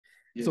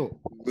Yeah, So,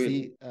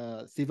 see,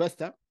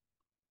 Sylvester,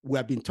 we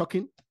have been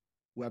talking,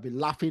 we have been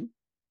laughing.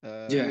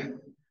 Yeah.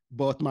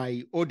 But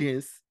my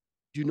audience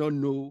do not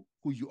know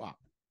who you are.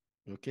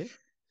 Okay.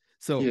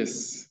 So,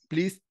 Yes.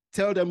 please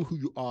tell them who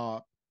you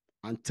are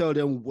and tell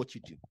them what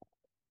you do.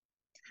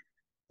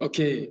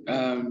 Okay.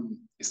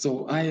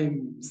 So I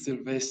am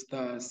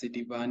Sylvester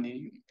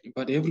Sedibane,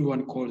 but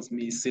everyone calls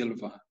me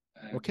Silver.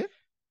 Okay.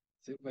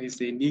 Silver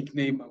is a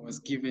nickname I was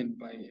given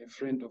by a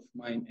friend of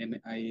mine, and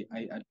I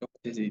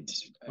adopted it.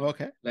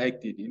 Okay.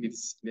 Liked it, and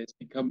it's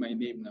become my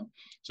name now.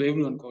 So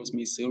everyone calls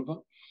me Silver,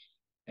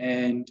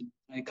 and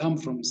I come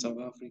from South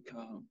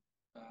Africa.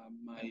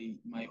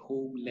 My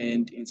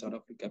homeland in South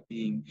Africa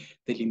being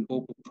the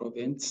Limpopo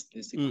province,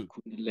 the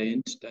Sekhukhune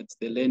land. That's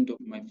the land of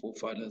my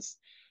forefathers.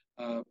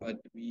 But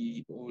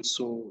we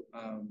also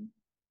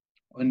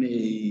on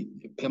a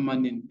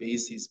permanent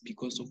basis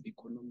because of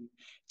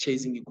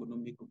chasing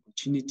economic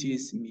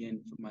opportunities. Me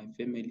and my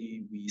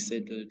family, we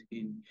settled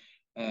in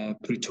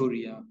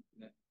Pretoria,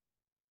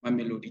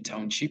 Mamelodi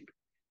Township.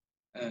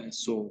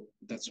 So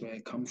that's where I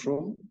come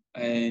from.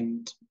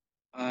 And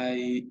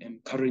I am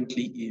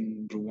currently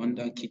in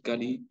Rwanda,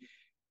 Kigali,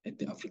 at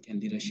the African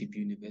Leadership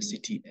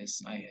University,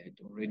 as I had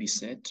already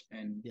said.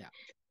 And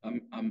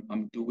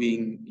I'm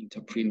doing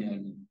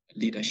entrepreneurial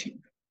leadership.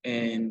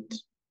 And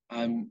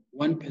I'm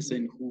one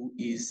person who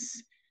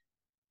is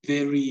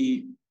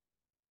very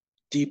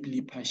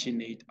deeply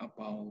passionate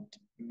about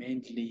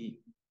mainly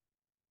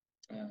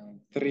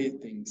three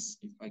things,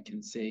 if I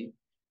can say.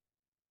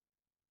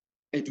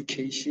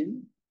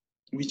 Education,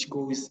 which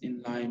goes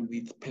in line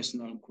with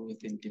personal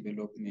growth and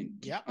development.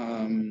 Yeah.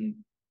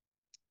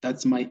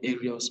 That's my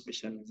area of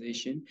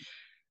specialization.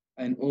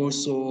 And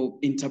also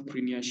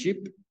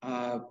entrepreneurship.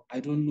 I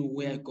don't know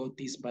where I got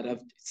this, but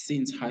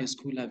since high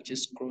school, I've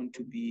just grown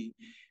to be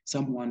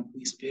someone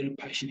who is very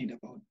passionate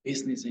about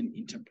business and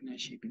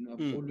entrepreneurship.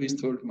 I've always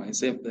told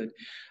myself that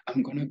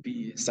I'm gonna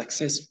be a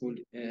successful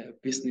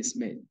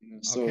businessman.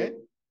 So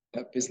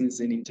business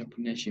and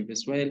entrepreneurship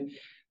as well.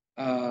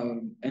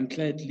 And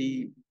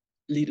thirdly,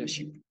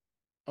 leadership.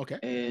 Okay.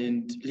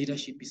 And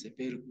leadership is a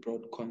very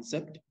broad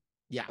concept.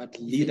 Yeah. But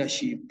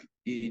leadership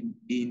in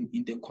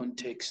the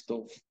context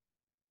of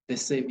the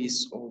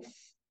service of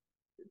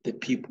the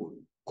people,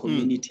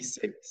 community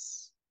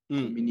service,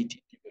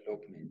 community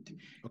development,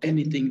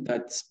 anything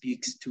that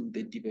speaks to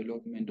the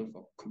development of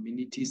our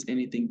communities,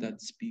 anything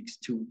that speaks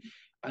to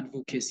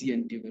advocacy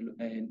and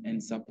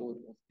and support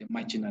of the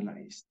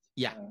marginalized.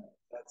 Yeah.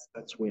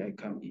 That's where I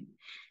come in.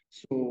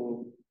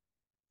 So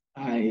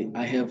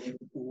I have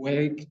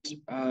worked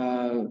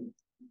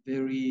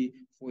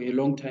for a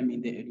long time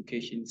in the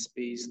education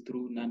space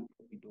through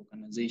non-profit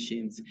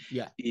organizations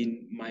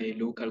in my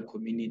local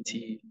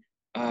community.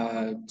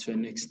 To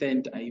an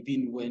extent, I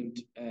even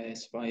went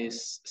as far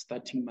as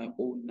starting my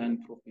own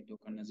non-profit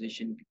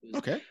organization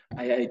because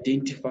I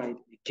identified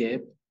a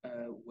gap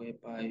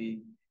whereby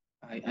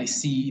I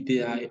see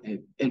there are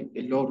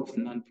a lot of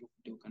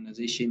non-profit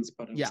organizations,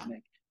 but I was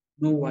like,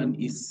 no one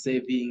is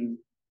serving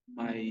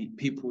my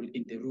people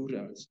in the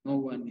rurals. No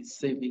one is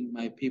saving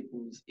my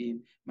people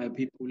in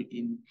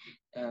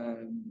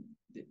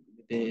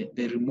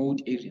the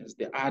remote areas,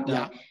 the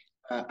other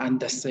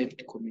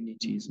underserved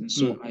communities. And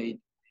so I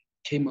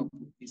came up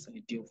with this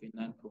idea of a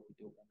non-profit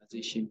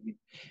organization with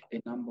a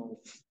number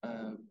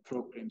of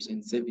programs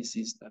and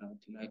services that I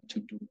would like to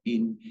do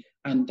in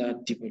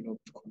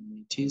underdeveloped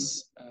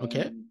communities.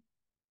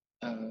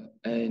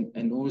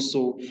 And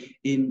also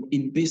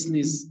in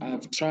business,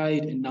 I've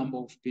tried a number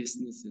of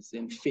businesses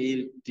and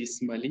failed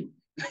dismally.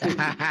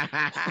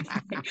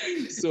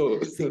 so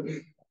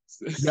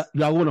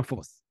you are one of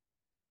us.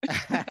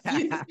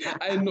 Yes,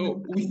 I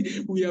know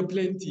we are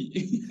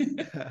plenty.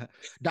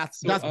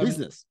 that's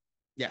business.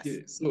 Yes.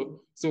 Yeah,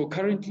 so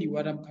currently,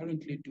 what I'm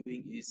currently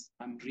doing is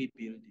I'm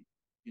rebuilding.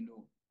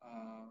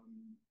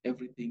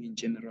 Everything in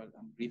general.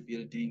 I'm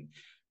rebuilding,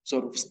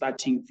 sort of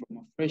starting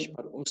from afresh,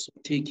 but also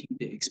taking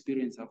the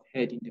experience I've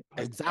had in the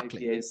past 5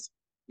 years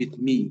with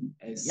me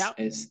as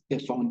the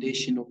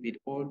foundation of it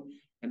all.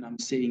 And I'm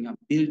saying I'm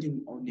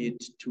building on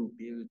it to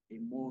build a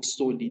more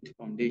solid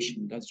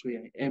foundation. That's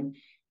where I am.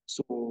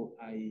 So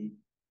I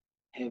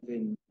have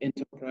an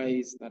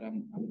enterprise that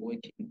I'm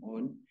working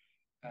on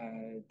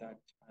that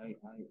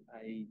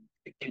I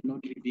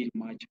cannot reveal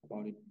much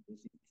about it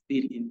because it's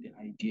still in the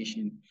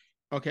ideation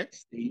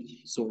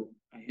stage. So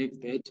I have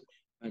that.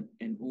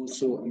 And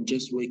also I'm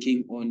just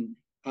working on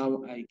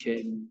how I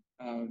can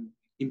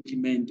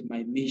implement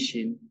my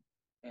mission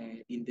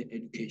in the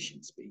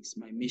education space.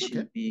 My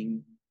mission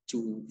being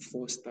to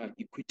foster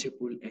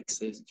equitable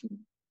access to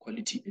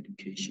quality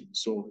education.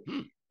 So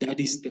that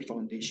is the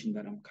foundation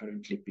that I'm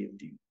currently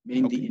building,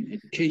 mainly in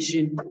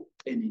education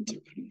and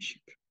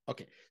entrepreneurship.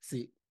 Okay.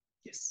 See,